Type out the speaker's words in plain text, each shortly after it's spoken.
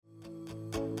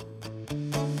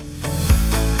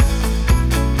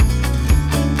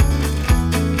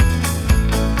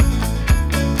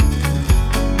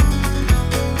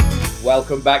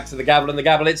welcome back to The Gavel and the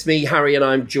Gavel. It's me, Harry, and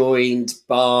I'm joined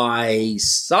by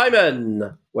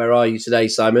Simon. Where are you today,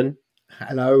 Simon?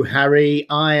 Hello, Harry.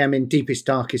 I am in deepest,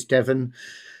 darkest Devon.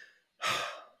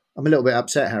 I'm a little bit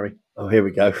upset, Harry. Oh, here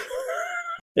we go.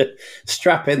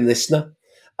 Strap in, listener.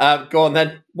 Go on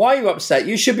then. Why are you upset?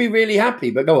 You should be really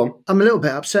happy, but go on. I'm a little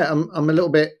bit upset. I'm a little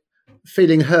bit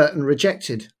feeling hurt and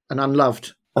rejected and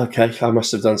unloved. Okay, I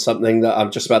must have done something that I'm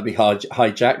just about to be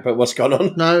hijacked, but what's gone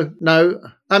on? No.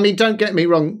 I mean, don't get me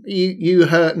wrong. You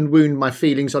hurt and wound my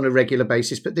feelings on a regular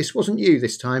basis, but this wasn't you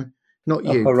this time. Not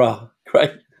you. Oh, hurrah.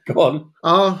 Great. Go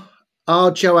on.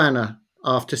 Our Joanna,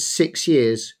 after 6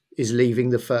 years, is leaving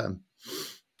the firm.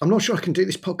 I'm not sure I can do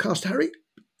this podcast, Harry.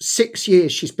 6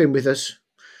 years she's been with us.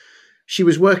 She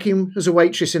was working as a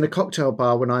waitress in a cocktail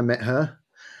bar when I met her.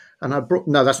 And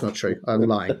no, that's not true. I'm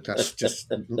lying. That's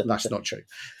not true.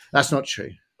 That's not true.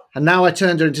 And now I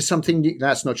turned her into something new.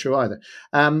 That's not true either.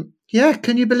 Yeah,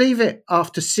 can you believe it?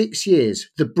 After 6 years,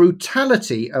 the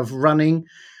brutality of running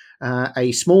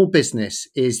a small business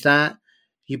is that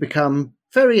you become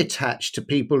very attached to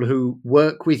people who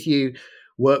work with you,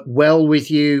 work well with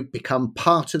you, become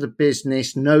part of the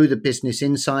business, know the business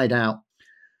inside out.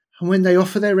 And when they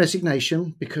offer their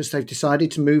resignation because they've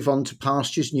decided to move on to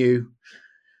pastures new,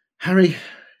 Harry,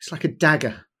 it's like a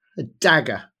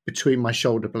dagger between my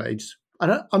shoulder blades.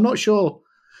 I'm not sure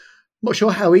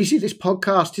how easy this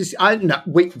podcast is.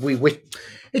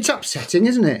 It's upsetting,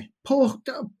 isn't it?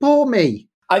 Poor me.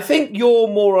 I think you're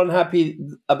more unhappy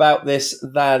about this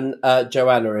than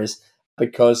Joanna is,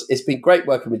 because it's been great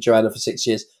working with Joanna for 6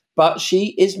 years, but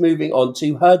she is moving on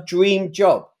to her dream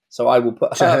job. So I will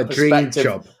put her perspective. Dream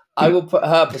job. I will put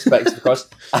her perspective across,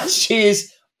 as she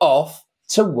is off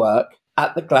to work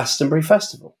at the Glastonbury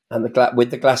Festival and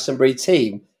with the Glastonbury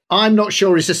team. I'm not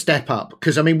sure it's a step up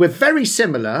because, I mean, we're very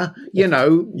similar. You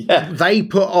know, They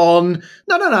put on...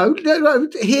 No.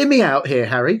 Hear me out here,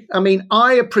 Harry. I mean,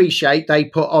 I appreciate they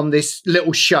put on this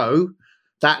little show,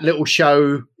 that little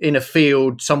show in a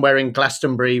field somewhere in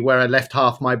Glastonbury where I left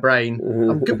half my brain.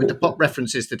 I'm good with the pop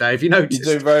references today, have you noticed?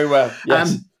 You do very well,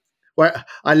 yes. Where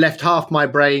I left half my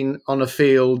brain on a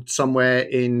field somewhere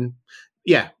in,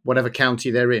 whatever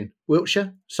county they're in.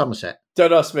 Wiltshire? Somerset.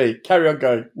 Don't ask me. Carry on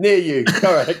going. Near you.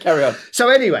 Go ahead, carry on. So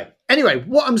anyway,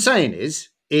 what I'm saying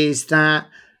is that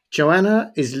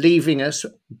Joanna is leaving us,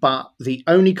 but the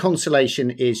only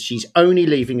consolation is she's only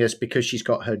leaving us because she's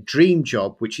got her dream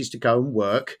job, which is to go and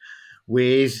work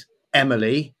with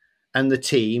Emily and the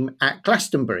team at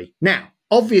Glastonbury. Now,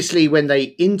 obviously, when they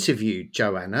interviewed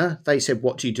Joanna, they said,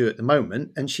 "What do you do at the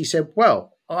moment?" And she said,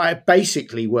 "Well, I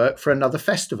basically work for another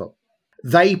festival."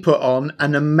 They put on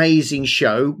an amazing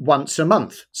show once a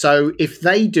month. So if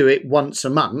they do it once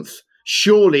a month,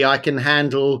 surely I can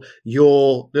handle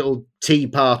your little tea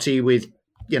party with,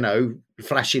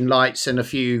 flashing lights and a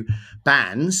few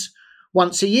bands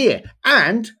once a year.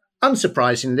 And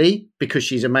unsurprisingly, because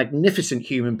she's a magnificent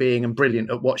human being and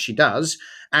brilliant at what she does,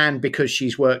 and because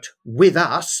she's worked with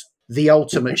us, the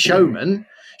ultimate showman,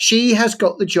 she has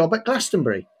got the job at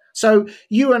Glastonbury. So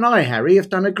you and I, Harry, have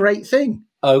done a great thing.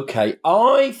 Okay,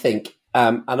 I think,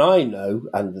 and I know,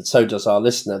 and so does our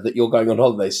listener, that you're going on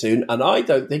holiday soon, and I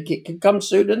don't think it can come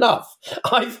soon enough.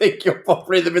 I think you're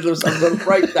probably in the middle of some sort of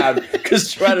breakdown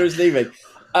because Joanna is leaving.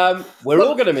 We're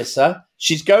all going to miss her.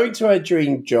 She's going to her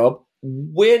dream job.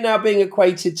 We're now being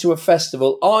equated to a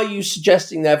festival. Are you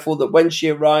suggesting, therefore, that when she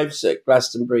arrives at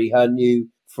Glastonbury, her new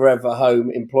forever home,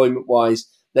 employment-wise,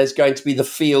 there's going to be the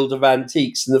Field of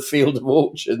Antiques and the Field of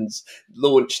Auctions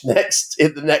launched next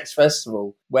in the next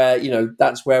festival, where,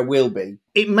 that's where we'll be?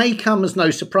 It may come as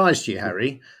no surprise to you,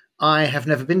 Harry. I have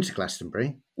never been to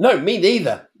Glastonbury. No, me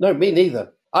neither.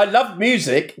 I love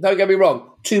music. Don't get me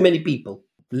wrong. Too many people.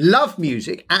 Love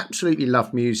music. Absolutely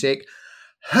love music.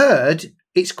 Heard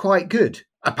it's quite good,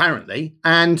 apparently,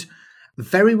 and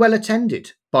very well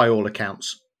attended by all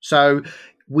accounts. So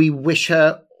we wish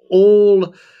her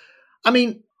all... I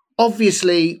mean,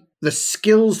 obviously, the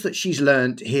skills that she's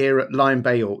learned here at Lyme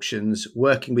Bay Auctions,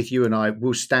 working with you and I,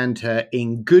 will stand her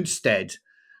in good stead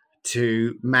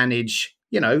to manage,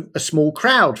 a small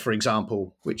crowd, for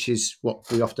example, which is what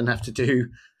we often have to do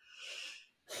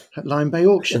at Lyme Bay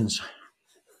Auctions.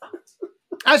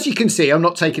 As you can see, I'm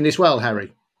not taking this well,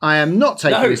 Harry. I am not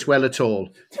taking this well at all.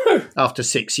 After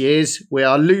 6 years, we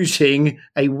are losing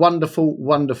a wonderful,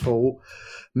 wonderful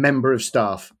member of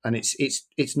staff, and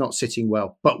it's not sitting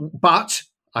well. But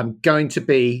I'm going to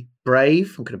be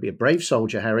brave. I'm going to be a brave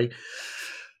soldier, Harry,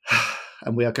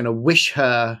 and we are going to wish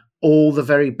her all the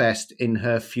very best in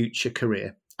her future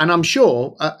career. And I'm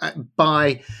sure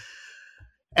by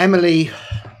Emily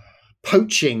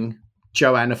poaching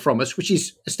Joanna from us, which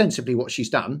is ostensibly what she's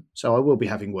done. So I will be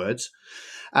having words.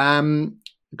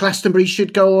 Glastonbury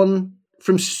should go on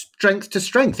from strength to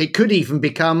strength. It could even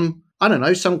become, I don't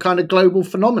know, some kind of global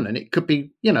phenomenon. It could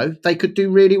be, they could do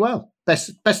really well.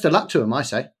 Best of luck to them, I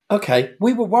say. Okay,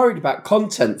 we were worried about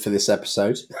content for this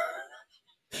episode.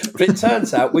 But it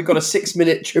turns out we've got a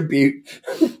 6-minute tribute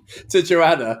to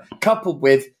Joanna, coupled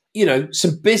with,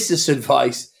 some business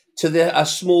advice to a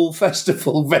small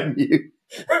festival venue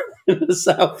in the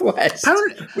southwest.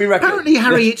 Apparently,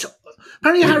 Harry,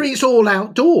 it's all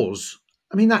outdoors.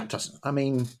 I mean, that doesn't. I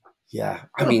mean, yeah.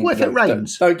 What if it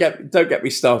rains? Don't get me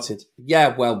started.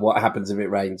 Yeah, well, what happens if it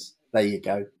rains? There you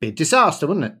go. Be a disaster,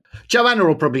 wouldn't it? Joanna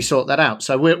will probably sort that out,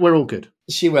 so we're all good.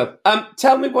 She will.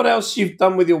 Tell me what else you've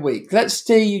done with your week. Let's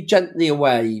steer you gently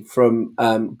away from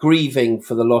grieving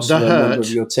for the loss of a member of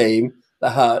your team. The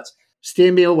hurt.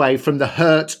 Steer me away from the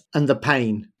hurt and the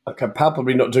pain. Okay, I'm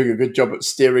probably not doing a good job at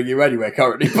steering you anywhere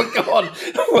currently, but go on.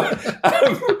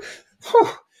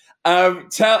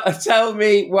 Tell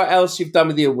me what else you've done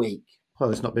with your week. Well,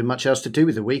 there's not been much else to do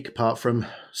with the week apart from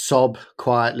sob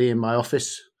quietly in my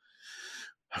office.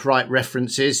 Write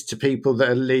references to people that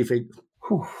are leaving.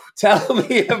 Tell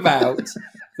me about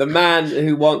the man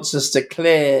who wants us to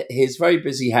clear his very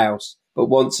busy house, but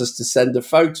wants us to send a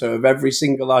photo of every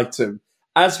single item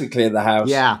as we clear the house.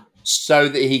 Yeah. So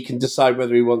that he can decide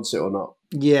whether he wants it or not.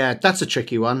 Yeah, that's a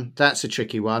tricky one.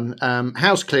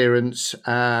 House clearance,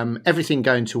 everything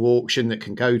going to auction that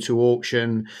can go to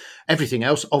auction. Everything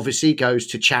else obviously goes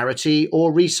to charity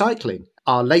or recycling.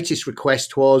 Our latest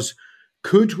request was,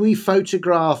 could we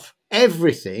photograph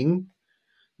everything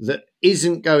that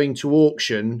isn't going to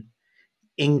auction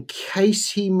in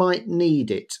case he might need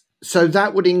it? So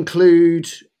that would include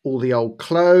all the old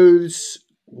clothes,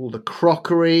 all the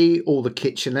crockery, all the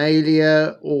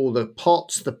kitchenalia, all the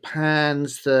pots, the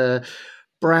pans, the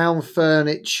brown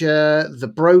furniture, the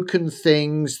broken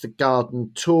things, the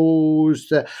garden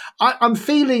tools. I'm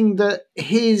feeling that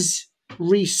his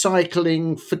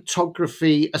recycling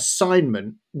photography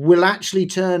assignment will actually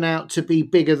turn out to be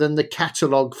bigger than the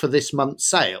catalogue for this month's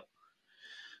sale.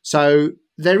 So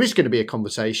there is going to be a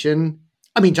conversation.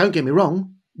 I mean, don't get me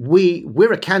wrong.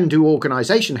 We're a can-do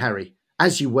organisation, Harry,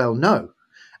 as you well know.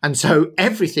 And so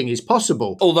everything is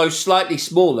possible. Although slightly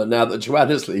smaller now that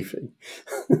Joanna's leaving.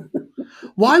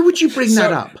 Why would you bring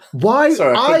that up? Why?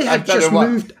 Sorry, I don't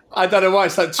know why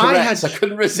it's like Tourette's. I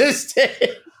couldn't resist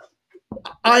it.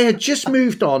 I had just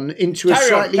moved on into a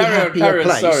slightly happier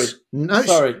place.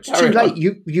 Sorry. It's too late.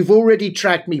 You've already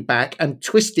dragged me back and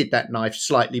twisted that knife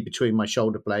slightly between my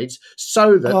shoulder blades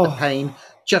so that the pain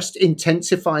just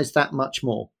intensifies that much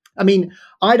more. I mean,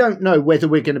 I don't know whether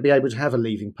we're going to be able to have a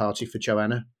leaving party for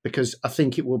Joanna because I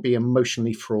think it will be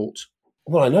emotionally fraught.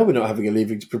 Well, I know we're not having a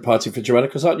leaving party for Joanna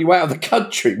because aren't you out of the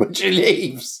country when she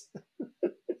leaves?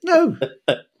 No.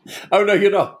 Oh no,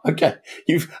 you're not. Okay,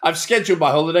 I've scheduled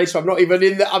my holiday, so I'm not even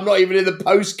in the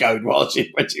postcode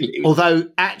when she leaves. Although,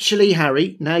 actually,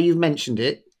 Harry, now you've mentioned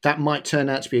it, that might turn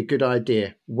out to be a good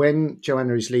idea. When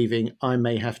Joanna is leaving, I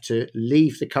may have to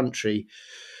leave the country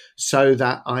so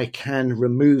that I can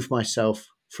remove myself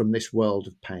from this world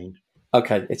of pain.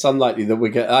 Okay, it's unlikely that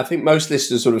we get. I think most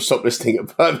listeners sort of stop listening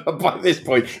by this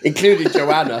point, including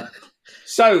Joanna.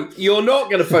 So you're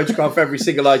not going to photograph every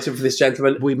single item for this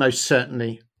gentleman? We most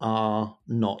certainly are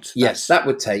not. Yes, that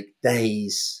would take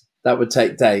days.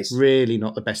 Really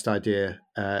not the best idea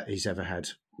he's ever had,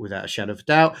 without a shadow of a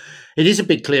doubt. It is a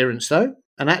big clearance, though.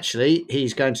 And actually,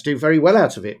 he's going to do very well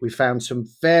out of it. We found some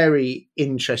very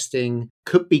interesting,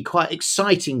 could be quite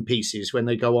exciting pieces when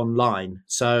they go online.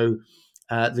 So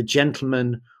the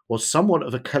gentleman was somewhat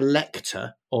of a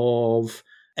collector of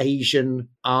Asian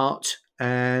art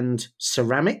and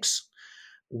ceramics.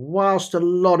 Whilst a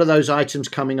lot of those items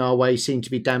coming our way seem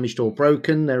to be damaged or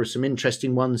broken, there are some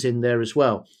interesting ones in there as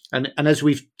well. And as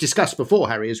we've discussed before,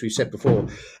 Harry, as we've said before,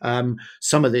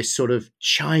 some of this sort of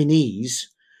Chinese,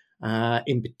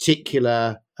 in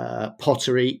particular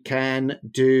pottery,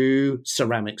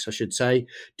 ceramics, I should say,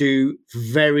 do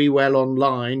very well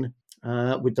online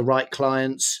with the right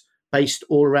clients based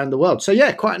all around the world. So,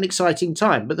 yeah, quite an exciting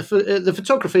time. But the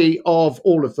photography of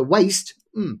all of the waste,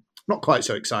 not quite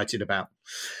so excited about.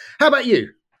 How about you?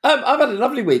 I've had a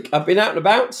lovely week. I've been out and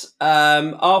about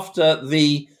after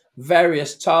the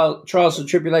various trials and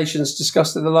tribulations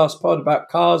discussed in the last pod about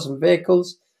cars and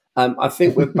vehicles. I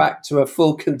think we're back to a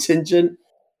full contingent.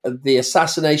 The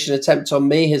assassination attempt on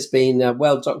me has been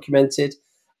well documented,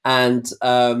 and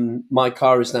my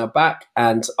car is now back,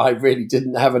 and I really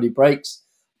didn't have any brakes.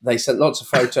 They sent lots of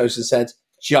photos and said,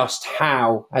 just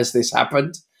how has this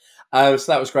happened? So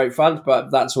that was great fun,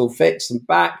 but that's all fixed and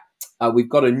back. We've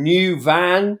got a new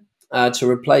van to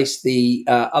replace the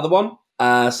other one.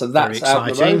 So that's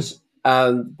out the road.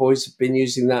 The boys have been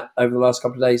using that over the last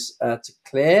couple of days to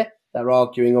clear. They're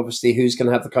arguing, obviously, who's going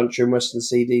to have the country and western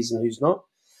CDs and who's not.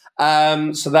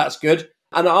 So that's good.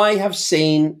 And I have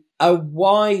seen a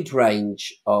wide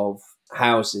range of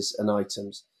houses and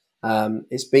items.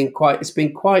 It's been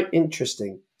quite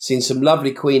interesting. Seen some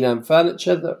lovely Queen Anne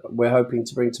furniture that we're hoping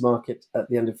to bring to market at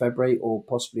the end of February or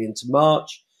possibly into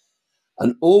March.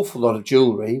 An awful lot of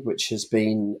jewellery, which has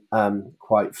been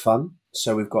quite fun.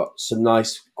 So we've got some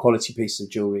nice quality pieces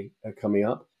of jewellery coming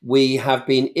up. We have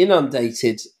been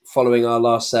inundated following our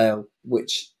last sale,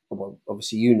 which, well,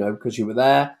 obviously you know because you were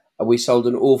there. And we sold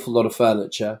an awful lot of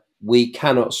furniture. We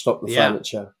cannot stop the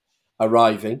furniture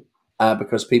arriving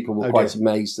because people were quite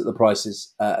amazed at the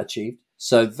prices achieved.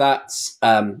 So that's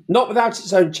not without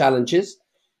its own challenges.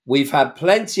 We've had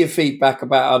plenty of feedback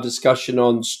about our discussion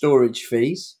on storage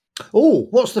fees. Oh,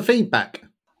 what's the feedback?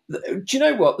 Do you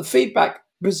know what? The feedback,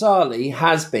 bizarrely,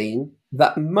 has been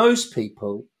that most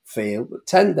people feel that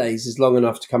 10 days is long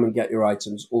enough to come and get your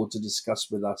items or to discuss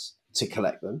with us to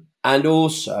collect them. And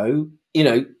also,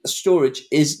 storage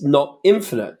is not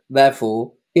infinite.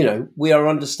 Therefore, we are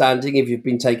understanding if you've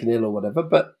been taken ill or whatever,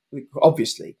 but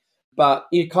obviously. But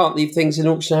you can't leave things in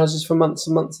auction houses for months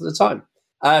and months at a time.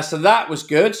 So that was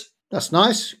good. That's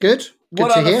nice. Good.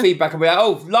 What other feedback about?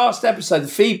 Oh, last episode, the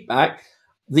feedback,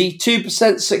 the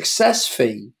 2% success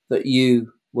fee that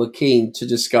you were keen to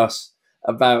discuss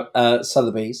about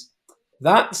Sotheby's.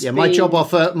 My job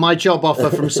offer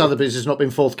from Sotheby's has not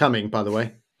been forthcoming, by the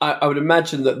way. I would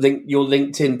imagine that your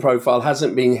LinkedIn profile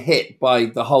hasn't been hit by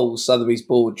the whole Sotheby's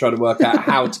board trying to work out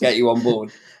how to get you on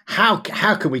board. How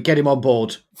can we get him on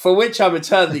board? For which I'm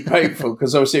eternally grateful,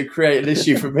 because obviously it created an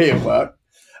issue for me at work.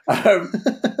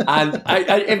 And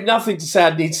I have nothing to say.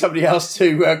 I'd need somebody else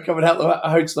to come and help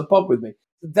host the pod with me.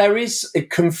 There is a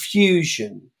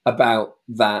confusion about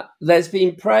that. There's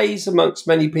been praise amongst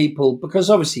many people because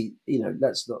obviously,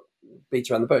 let's not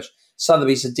beat around the bush.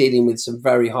 Sotheby's are dealing with some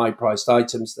very high-priced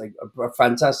items. They're a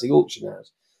fantastic auction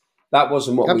house. That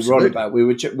wasn't what we were on about. We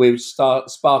were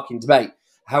sparking debate.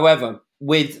 However,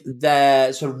 with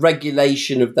their sort of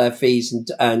regulation of their fees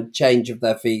and change of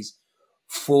their fees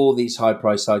for these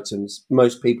high-priced items,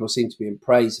 most people seem to be in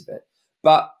praise of it.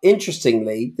 But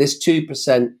interestingly, this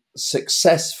 2%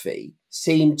 success fee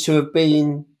seemed to have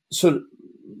been sort of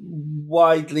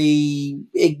widely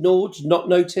ignored, not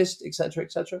noticed, etc.,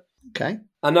 etc. Okay.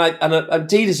 And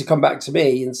dealers have come back to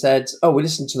me and said, "Oh, we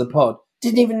listened to the pod,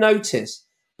 didn't even notice."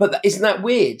 But isn't that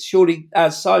weird? Surely,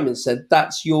 as Simon said,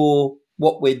 that's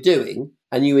what we're doing,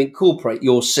 and you incorporate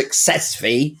your success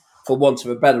fee, for want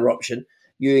of a better option.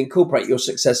 You incorporate your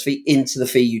success fee into the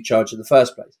fee you charge in the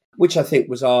first place, which I think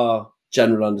was our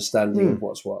general understanding of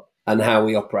what's what and how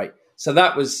we operate. So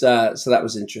that was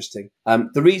interesting.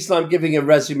 The reason I'm giving a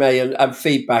resume and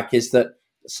feedback is that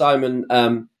Simon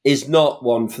is not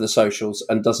one for the socials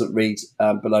and doesn't read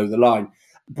below the line.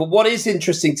 But what is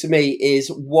interesting to me is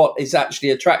what is actually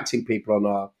attracting people on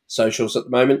our socials at the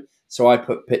moment. So I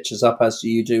put pictures up, as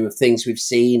you do, of things we've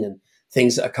seen and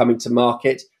things that are coming to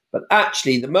market. But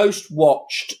actually, the most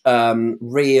watched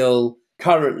reel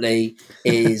currently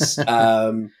is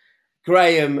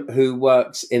Graham, who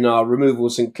works in our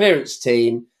removals and clearance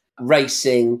team,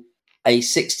 racing a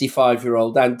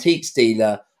 65-year-old antiques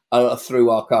dealer through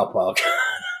our car park.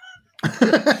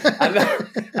 And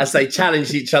as they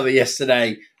challenged each other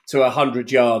yesterday to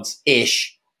 100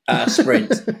 yards-ish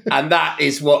sprint. And that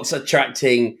is what's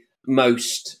attracting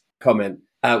most comment.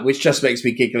 Which just makes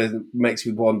me giggle and makes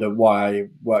me wonder why I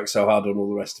work so hard on all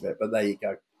the rest of it. But there you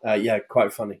go.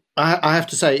 Quite funny. I have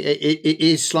to say it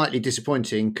is slightly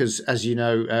disappointing because, as you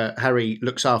know, Harry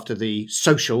looks after the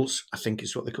socials. I think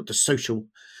is what they call the social,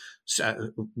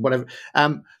 whatever.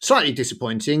 Slightly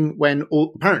disappointing when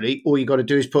apparently all you got to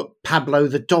do is put Pablo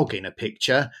the dog in a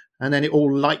picture, and then it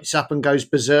all lights up and goes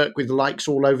berserk with likes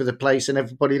all over the place, and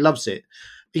everybody loves it.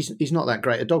 He's not that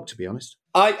great a dog, to be honest.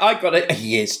 I got it.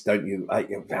 He is, don't you?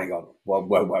 Hang on.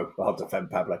 Whoa. I'll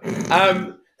defend Pablo.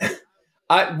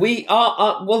 We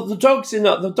are the dogs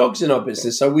in our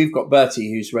business. So we've got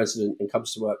Bertie, who's resident and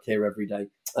comes to work here every day,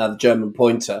 the German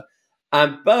Pointer,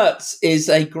 and Bert is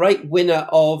a great winner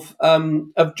of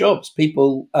jobs.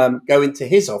 People go into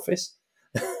his office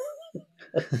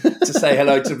to say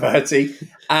hello to Bertie,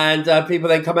 and people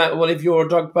then come out. Well, if you're a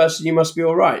dog person, you must be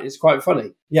all right. It's quite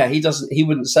funny. Yeah, he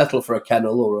wouldn't settle for a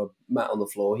kennel or a mat on the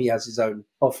floor. He has his own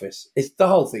office. The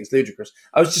whole thing's ludicrous.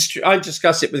 I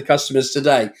discussed it with customers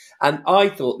today, and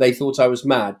they thought I was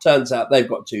mad. Turns out they've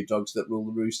got 2 dogs that rule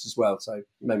the roost as well, so it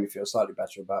made me feel slightly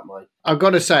better about mine. I've got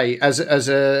to say,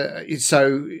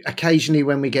 so occasionally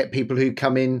when we get people who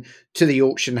come in to the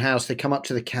auction house, they come up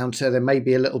to the counter, they may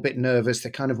be a little bit nervous,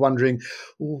 they're kind of wondering,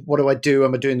 what do I do?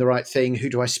 Am I doing the right thing? Who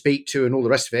do I speak to? And all the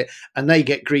rest of it. And they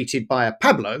get greeted by a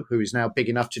Pablo, who is now big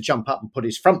enough to jump up and put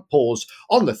his front paws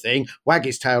on the thing, wag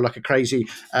his tail like a crazy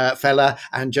fella,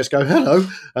 and just go, hello.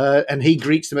 And he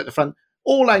greets them at the front.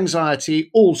 All anxiety,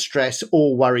 all stress,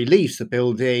 all worry leaves the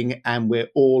building, and we're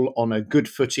all on a good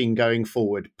footing going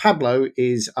forward. Pablo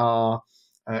is our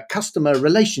customer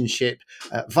relationship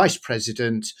vice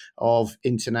president of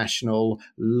international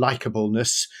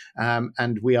likableness,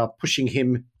 and we are pushing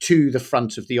him to the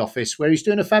front of the office, where he's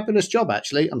doing a fabulous job,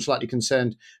 actually. I'm slightly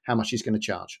concerned how much he's going to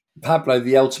charge. Pablo,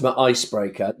 the ultimate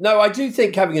icebreaker. No, I do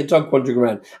think having a dog wandering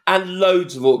around, and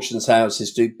loads of auctions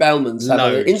houses do. Bellman's have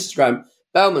an Instagram.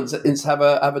 Bellman's have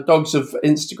a dogs of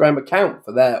Instagram account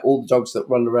for all the dogs that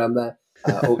run around their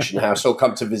auction house or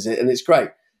come to visit, and it's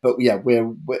great. But yeah,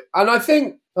 we're and I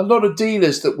think a lot of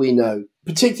dealers that we know,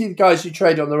 particularly the guys who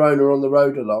trade on their own or on the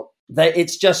road a lot,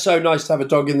 it's just so nice to have a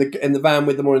dog in the van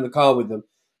with them or in the car with them,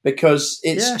 because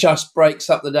it just breaks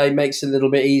up the day, makes it a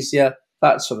little bit easier,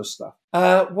 that sort of stuff.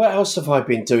 What else have I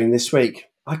been doing this week?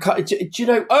 I can't. Do you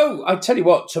know? Oh, I tell you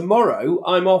what. Tomorrow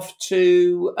I'm off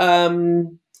to.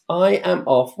 I am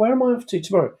off. Where am I off to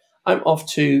tomorrow? I'm off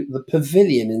to the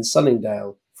Pavilion in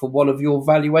Sunningdale for one of your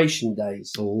valuation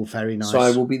days. Oh, very nice. So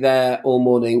I will be there all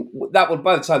morning. That will,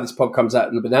 by the time this pod comes out,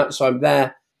 it'll be out. So I'm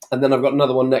there. And then I've got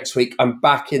another one next week. I'm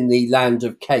back in the land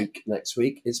of cake next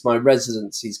week. It's my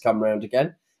residency's come round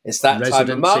again. It's that time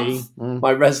of month.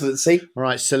 My residency. All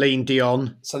right, Celine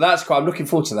Dion. So that's quite, I'm looking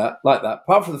forward to that, like that.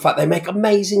 Apart from the fact they make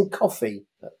amazing coffee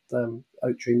at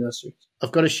Oak Tree Nursery.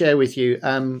 I've got to share with you,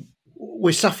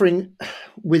 we're suffering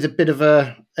with a bit of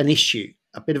an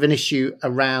issue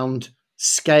around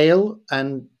scale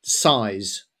and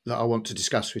size that I want to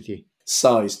discuss with you.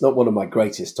 Size, not one of my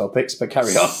greatest topics, but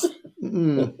carry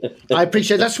on. I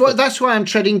appreciate that's why I'm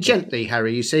treading gently,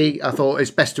 Harry. You see, I thought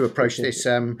it's best to approach this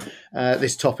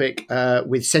this topic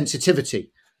with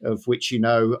sensitivity, of which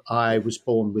I was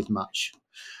born with much.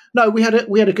 No, we had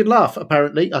a good laugh.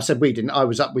 Apparently, I said we didn't. I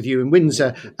was up with you in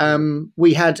Windsor.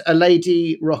 We had a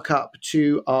lady rock up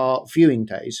to our viewing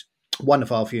days, one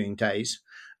of our viewing days,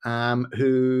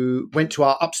 who went to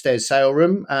our upstairs sale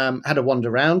room, had a wander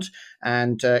around,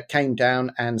 and came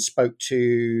down and spoke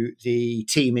to the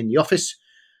team in the office,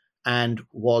 and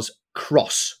was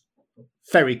cross,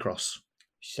 very cross.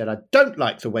 She said, "I don't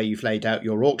like the way you've laid out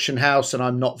your auction house, and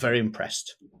I'm not very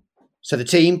impressed." So the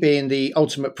team, being the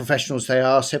ultimate professionals they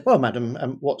are, said, "Well,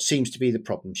 madam, what seems to be the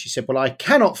problem?" She said, "Well, I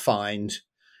cannot find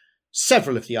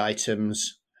several of the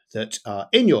items that are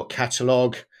in your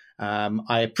catalogue.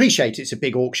 I appreciate it's a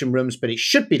big auction rooms, but it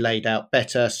should be laid out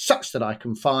better such that I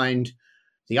can find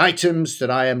the items that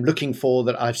I am looking for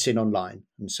that I've seen online."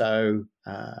 And so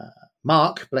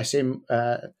Mark, bless him,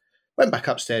 went back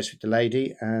upstairs with the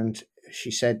lady, and she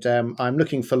said, "I'm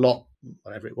looking for lot,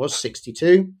 whatever it was,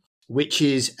 62. Which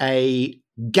is a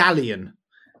galleon,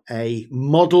 a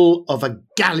model of a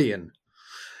galleon."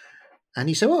 And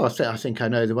he said, "Well, I think I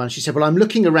know the one." She said, "Well, I'm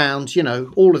looking around,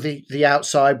 all of the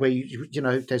outside where,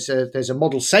 there's a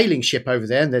model sailing ship over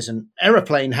there, and there's an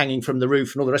aeroplane hanging from the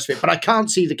roof and all the rest of it, but I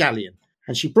can't see the galleon."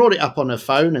 And she brought it up on her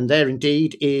phone, and there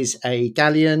indeed is a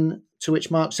galleon, to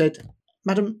which Mark said,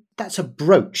 "Madam, that's a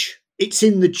brooch. It's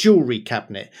in the jewellery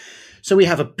cabinet." So we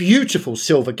have a beautiful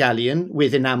silver galleon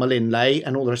with enamel inlay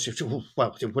and all the rest of it.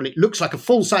 Well, it looks like a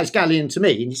full-size galleon to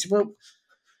me. And he said, "Well,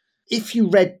 if you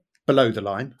read below the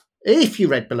line,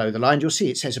 you'll see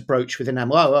it says a brooch with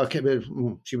enamel." Oh, okay.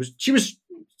 She was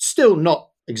still not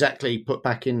exactly put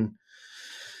back in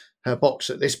her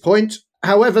box at this point.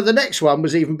 However, the next one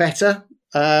was even better.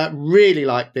 Really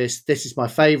like this. This is my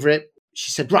favourite.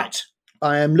 She said, "Right,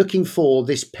 I am looking for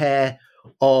this pair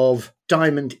of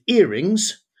diamond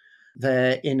earrings.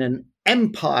 They're in an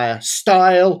empire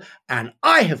style, and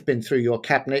I have been through your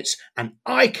cabinets, and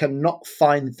I cannot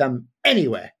find them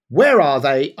anywhere. Where are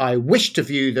they? I wish to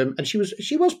view them." And she was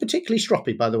particularly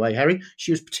stroppy, by the way, Harry.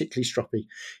 She was particularly stroppy.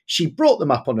 She brought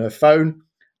them up on her phone.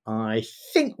 I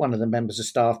think one of the members of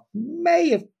staff may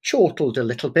have chortled a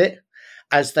little bit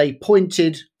as they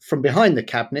pointed from behind the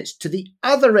cabinets to the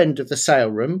other end of the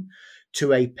sale room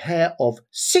to a pair of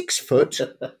 6-foot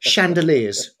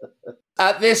chandeliers.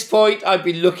 At this point, I'd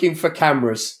be looking for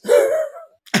cameras.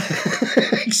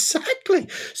 Exactly.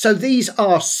 So these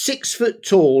are 6 foot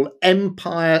tall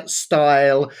Empire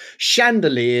style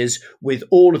chandeliers with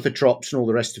all of the drops and all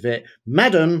the rest of it.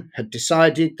 Madame had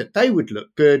decided that they would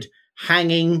look good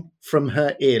hanging from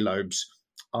her earlobes.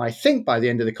 I think by the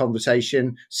end of the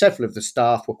conversation, several of the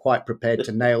staff were quite prepared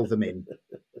to nail them in.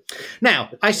 Now,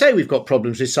 I say we've got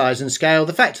problems with size and scale.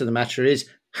 The fact of the matter is,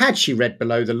 had she read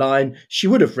below the line, she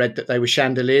would have read that they were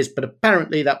chandeliers, but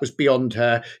apparently that was beyond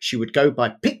her. She would go by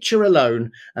picture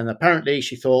alone, and apparently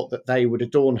she thought that they would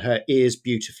adorn her ears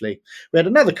beautifully. We had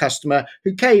another customer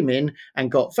who came in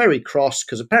and got very cross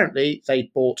because apparently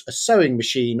they'd bought a sewing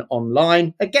machine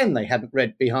online. Again, they hadn't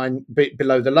read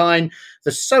below the line.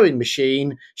 The sewing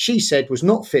machine, she said, was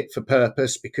not fit for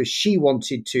purpose because she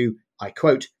wanted to, I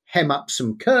quote, hem up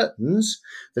some curtains.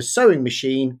 The sewing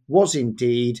machine was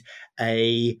indeed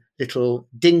a little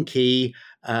dinky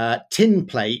tin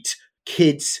plate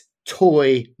kids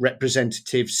toy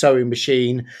representative sewing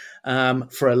machine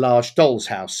for a large doll's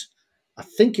house. I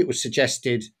think it was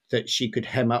suggested that she could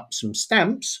hem up some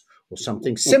stamps or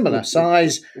something similar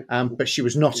size, but she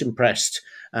was not impressed,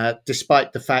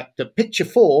 despite the fact that picture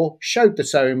 4 showed the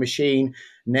sewing machine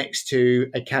next to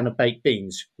a can of baked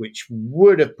beans, which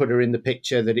would have put her in the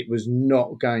picture that it was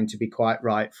not going to be quite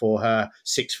right for her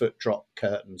 6 foot drop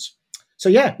curtains. So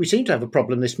yeah, we seem to have a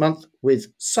problem this month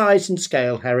with size and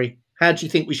scale, Harry. How do you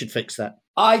think we should fix that?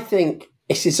 I think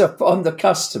it is up on the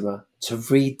customer to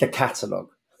read the catalogue.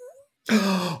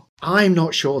 I'm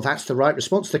not sure that's the right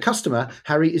response. The customer,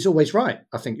 Harry, is always right,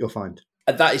 I think you'll find.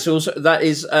 That is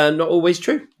not always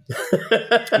true. No,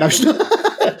 it's not.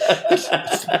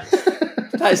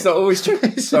 That's not always true.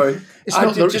 Sorry. It's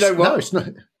not. Do you know what? No, it's not.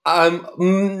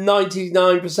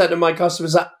 99% of my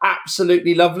customers are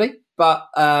absolutely lovely, but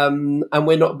and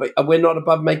we're not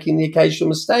above making the occasional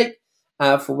mistake,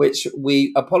 for which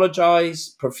we apologise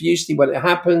profusely when it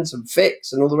happens and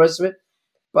fix and all the rest of it.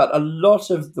 But a lot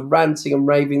of the ranting and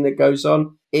raving that goes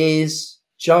on is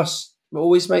just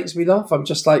always makes me laugh. I'm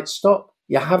just like, stop!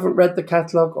 You haven't read the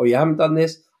catalogue, or you haven't done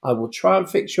this. I will try and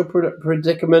fix your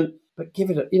predicament, but give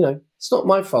it a, it's not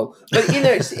my fault. But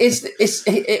I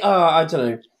don't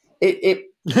know.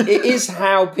 It is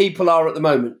how people are at the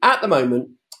moment. At the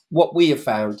moment, what we have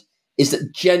found is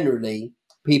that generally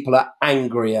people are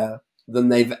angrier than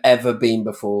they've ever been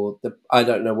before. I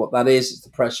don't know what that is. It's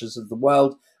the pressures of the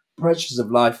world, pressures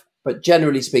of life. But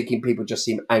generally speaking, people just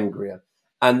seem angrier,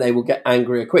 and they will get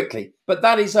angrier quickly. But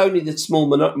that is only the small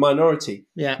minority.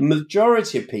 Yeah.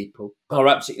 Majority of people are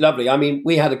absolutely lovely. I mean,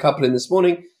 we had a couple in this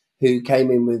morning who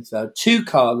came in with 2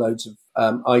 carloads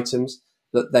of items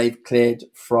that they've cleared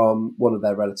from one of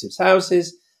their relatives'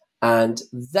 houses, and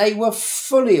they were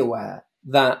fully aware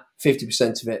that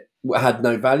 50% of it had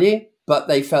no value, but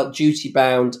they felt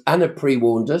duty-bound and had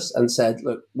pre-warned us and said,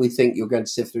 look, we think you're going to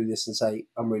sift through this and say,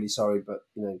 I'm really sorry, but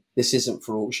this isn't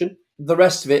for auction. The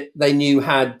rest of it they knew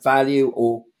had value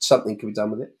or something could be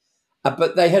done with it.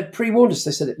 But they had pre-warned us.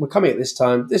 They said, we're coming at this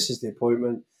time. This is the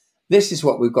appointment. This is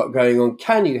what we've got going on.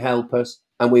 Can you help us?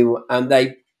 And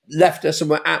they left us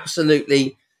and were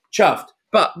absolutely chuffed.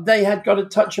 But they had got a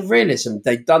touch of realism.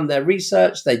 They'd done their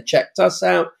research. They'd checked us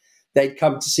out. They'd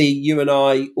come to see you and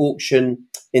I auction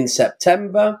in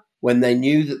September when they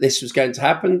knew that this was going to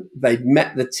happen. They'd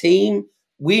met the team.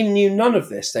 We knew none of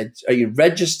this. They'd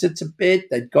registered to bid.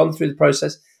 They'd gone through the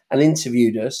process and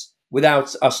interviewed us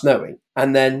without us knowing.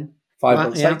 And then 5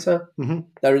 months later,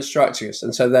 they're instructing us.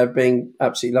 And so they're being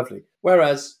absolutely lovely.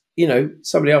 Whereas,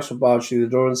 somebody else will barge through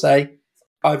the door and say,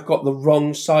 I've got the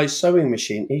wrong size sewing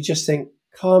machine. And you just think,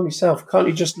 calm yourself. Can't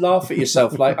you just laugh at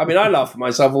yourself? I laugh at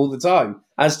myself all the time,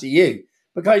 as do you.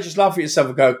 But can't you just laugh at yourself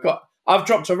and go, God, I've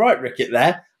dropped a right ricket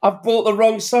there. I've bought the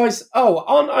wrong size. Oh,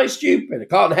 aren't I stupid? I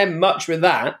can't hem much with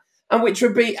that.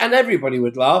 And everybody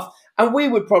would laugh. And we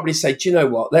would probably say, do you know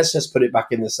what? Let's just put it back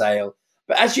in the sale.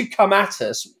 But as you come at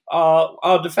us,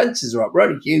 our defences are up. We're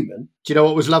only human. Do you know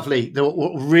what was lovely?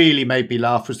 What really made me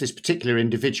laugh was this particular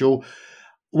individual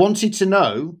wanted to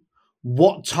know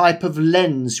what type of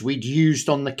lens we'd used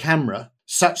on the camera,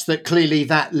 such that clearly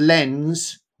that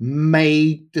lens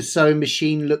made the sewing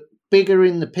machine look bigger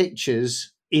in the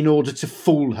pictures in order to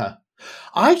fool her.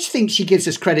 I think she gives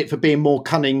us credit for being more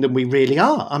cunning than we really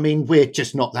are. I mean, we're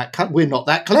just not that we're not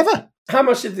that clever. How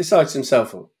much did this item sell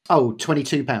for? Oh,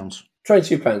 £22.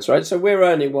 £22, right? So we're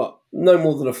earning what? No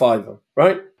more than a £5,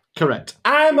 right? Correct.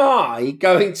 Am I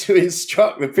going to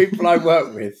instruct the people I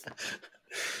work with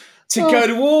to go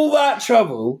to all that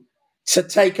trouble to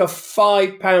take a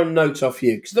 £5 note off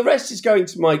you? Because the rest is going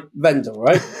to my vendor,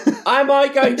 right? Have I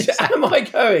got the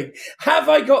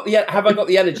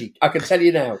energy? I can tell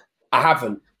you now, I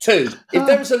haven't. Two. If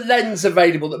there was a lens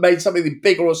available that made something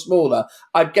bigger or smaller,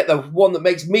 I'd get the one that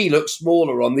makes me look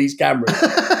smaller on these cameras.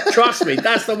 Trust me,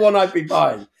 that's the one I'd be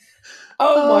buying.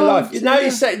 Oh, my life.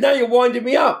 Dear. Now you're winding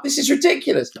me up. This is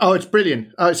ridiculous. Oh, it's brilliant.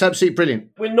 Oh, it's absolutely brilliant.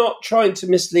 We're not trying to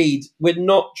mislead.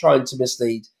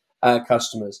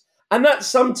 Customers. And that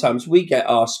sometimes we get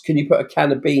asked, can you put a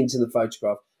can of beans in the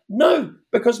photograph? No,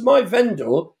 because my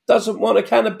vendor doesn't want a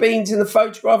can of beans in the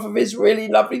photograph of his really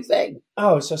lovely thing.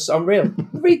 Oh, it's just unreal.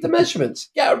 Read the measurements.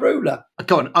 Get a ruler.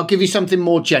 Go on, I'll give you something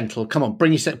more gentle. Come on,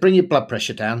 bring your blood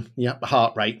pressure down. Yeah,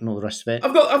 heart rate and all the rest of it.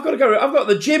 I've got to go. I've got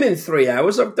the gym in 3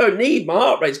 hours. I don't need. My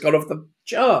heart rate's gone off the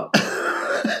chart.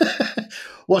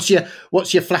 What's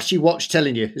your flashy watch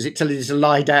telling you? Is it telling you to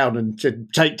lie down and to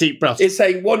take deep breaths? It's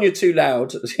saying, one, you're too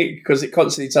loud because it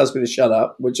constantly tells me to shut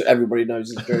up, which everybody knows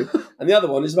is true. And the other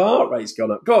one is my heart rate's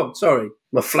gone up. Go on, sorry,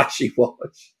 my flashy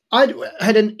watch. I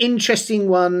had an interesting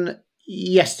one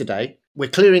yesterday. We're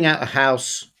clearing out a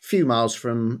house a few miles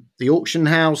from the auction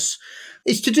house.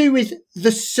 It's to do with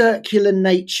the circular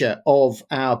nature of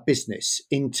our business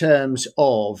in terms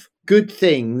of good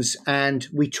things, and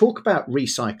we talk about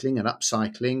recycling and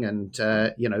upcycling and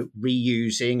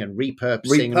reusing and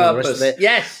repurposing and all the rest of it.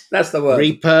 Yes, that's the word.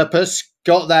 Repurpose,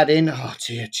 got that in. Oh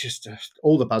dear, just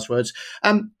all the buzzwords.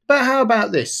 But how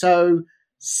about this? So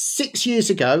 6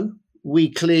 years ago,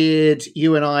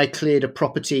 you and I cleared a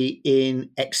property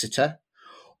in Exeter.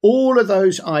 All of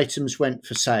those items went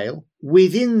for sale.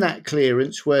 Within that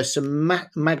clearance were some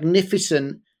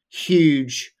magnificent,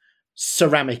 huge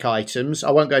ceramic items.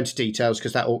 I won't go into details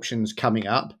because that auction's coming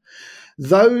up.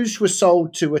 Those were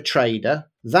sold to a trader.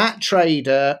 That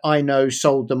trader, I know,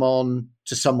 sold them on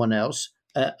to someone else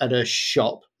at a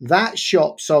shop. That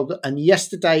shop sold, and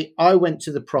yesterday I went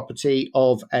to the property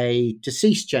of a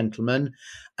deceased gentleman,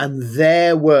 and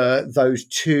there were those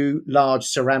two large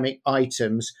ceramic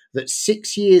items that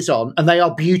 6 years on, and they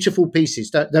are beautiful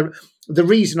pieces. The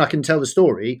reason I can tell the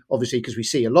story, obviously, because we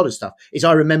see a lot of stuff, is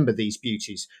I remember these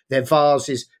beauties. They're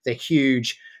vases, they're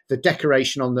huge. The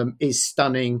decoration on them is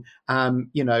stunning.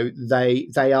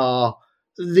 They are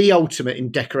the ultimate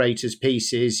in decorators'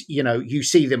 pieces. You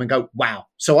see them and go, wow.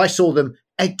 So I saw them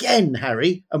again,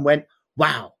 Harry, and went,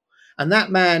 wow. And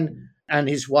that man and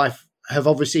his wife have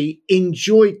obviously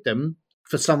enjoyed them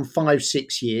for some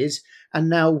 5-6 years. And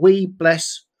now we,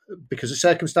 because of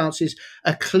circumstances,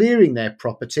 are clearing their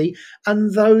property.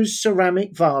 And those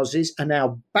ceramic vases are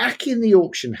now back in the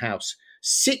auction house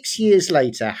 6 years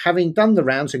later, having done the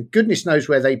rounds, and goodness knows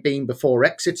where they've been before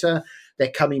Exeter.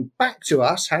 They're coming back to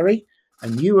us, Harry,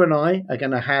 and you and I are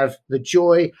going to have the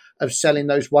joy of selling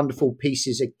those wonderful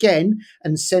pieces again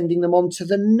and sending them on to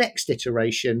the next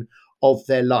iteration of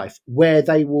their life, where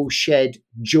they will shed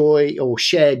joy or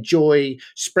share joy,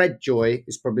 spread joy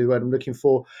is probably the word I'm looking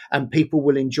for, and people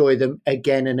will enjoy them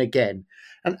again and again.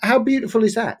 And how beautiful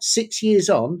is that? 6 years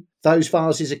on, those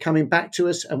vases are coming back to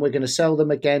us and we're going to sell them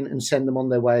again and send them on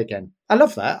their way again. I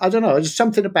love that. I don't know. There's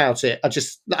something about it. I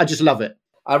just love it.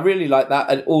 I really like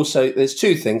that. And also, there's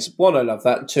two things. One, I love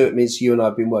that. And two, it means you and I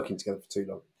have been working together for too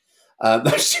long.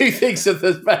 Those two things are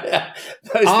those are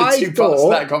the two parts of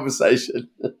that conversation.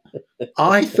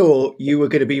 I thought you were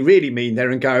going to be really mean there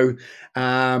and go,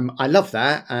 I love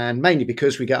that. And mainly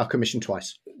because we get our commission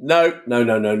twice. No. I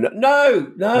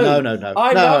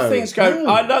love things going.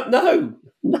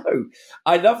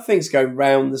 I love things going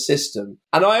round the system.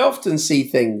 And I often see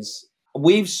things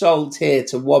we've sold here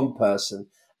to one person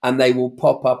and they will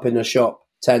pop up in a shop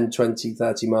 10, 20,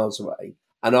 30 miles away.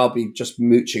 And I'll be just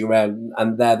mooching around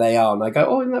and there they are. And I go,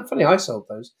 oh, isn't that funny? I sold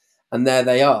those. And there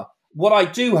they are. What I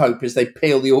do hope is they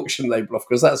peel the auction label off,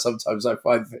 because that's sometimes I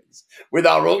find things with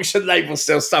our auction label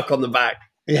still stuck on the back.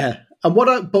 Yeah. And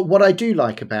what I do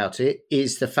like about it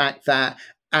is the fact that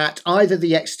at either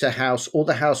the Exeter house or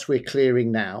the house we're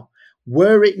clearing now,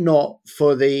 were it not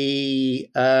for the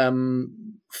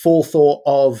forethought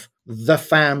of the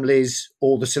families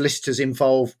or the solicitors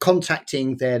involved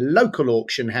contacting their local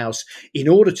auction house in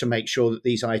order to make sure that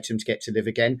these items get to live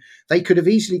again, they could have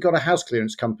easily got a house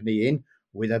clearance company in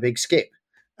with a big skip.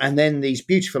 And then these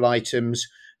beautiful items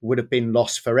would have been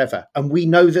lost forever. And we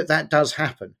know that that does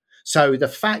happen. So the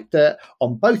fact that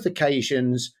on both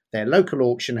occasions, their local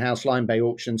auction house, Lyme Bay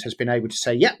Auctions, has been able to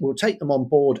say, yeah, we'll take them on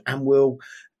board and we'll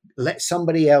let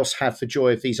somebody else have the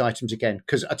joy of these items again.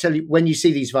 Because I tell you, when you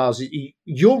see these vases,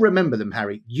 you'll remember them,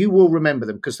 Harry. You will remember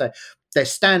them because they're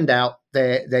standout,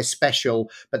 they're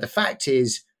special. But the fact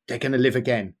is, they're going to live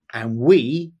again. And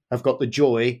we have got the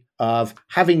joy of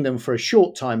having them for a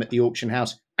short time at the auction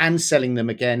house and selling them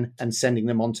again and sending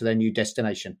them on to their new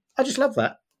destination. I just love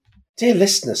that. Dear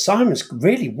listener, Simon's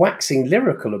really waxing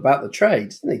lyrical about the trade,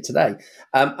 isn't he, today?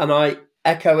 And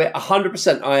echo it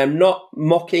 100%. I am not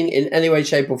mocking in any way,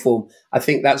 shape or form. I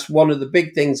think that's one of the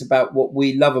big things about what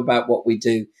we love about what we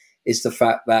do is the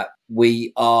fact that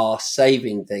we are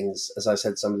saving things. As I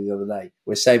said to somebody the other day,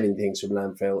 we're saving things from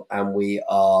landfill, and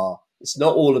it's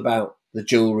not all about the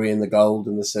jewellery and the gold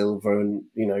and the silver and,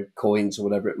 coins or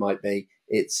whatever it might be.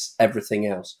 It's everything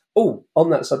else. Oh, on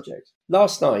that subject,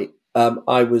 last night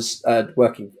I was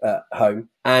working at home,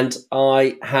 and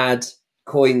I had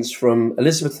coins from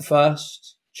Elizabeth I,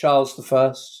 Charles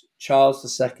I,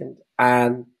 Charles II,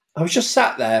 and I was just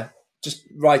sat there just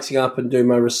writing up and doing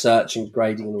my research and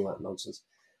grading and all that nonsense.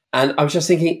 And I was just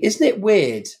thinking, isn't it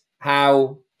weird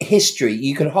how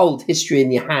you can hold history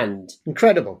in your hand?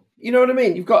 Incredible. You know what I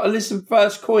mean? You've got Elizabeth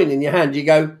I's coin in your hand. You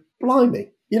go,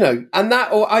 blimey, and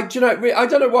that, or I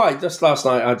don't know why. Just last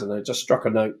night, I don't know, just struck a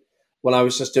note when I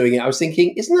was just doing it. I was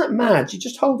thinking, isn't that mad? You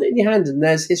just hold it in your hand and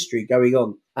there's history going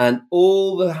on. And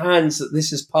all the hands that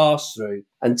this has passed through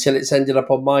until it's ended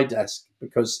up on my desk,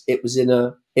 because it was in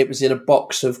a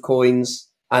box of coins,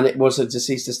 and it was a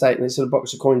deceased estate, and it's in a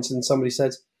box of coins, and somebody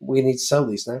said, we need to sell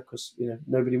these now because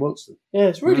nobody wants them. Yeah,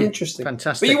 it's really interesting.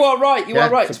 Fantastic. But you are right. You are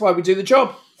right. That's why we do the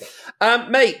job.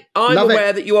 Mate, I'm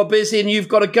aware that you are busy and you've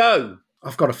got to go.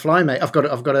 I've got to fly, mate. I've got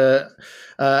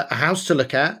a house to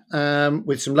look at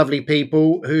with some lovely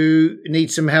people who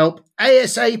need some help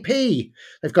ASAP.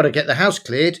 They've got to get the house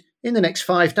cleared in the next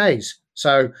 5 days.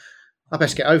 So I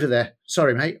best get over there.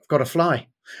 Sorry, mate. I've got to fly.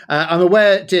 I'm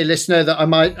aware, dear listener, that I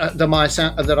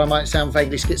might sound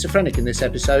vaguely schizophrenic in this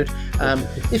episode.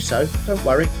 If so, don't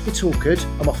worry. It's all good.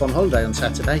 I'm off on holiday on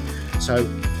Saturday. So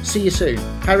see you soon.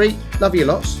 Harry, love you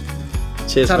lots.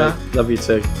 Cheers, mate. Love you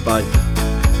too. Bye.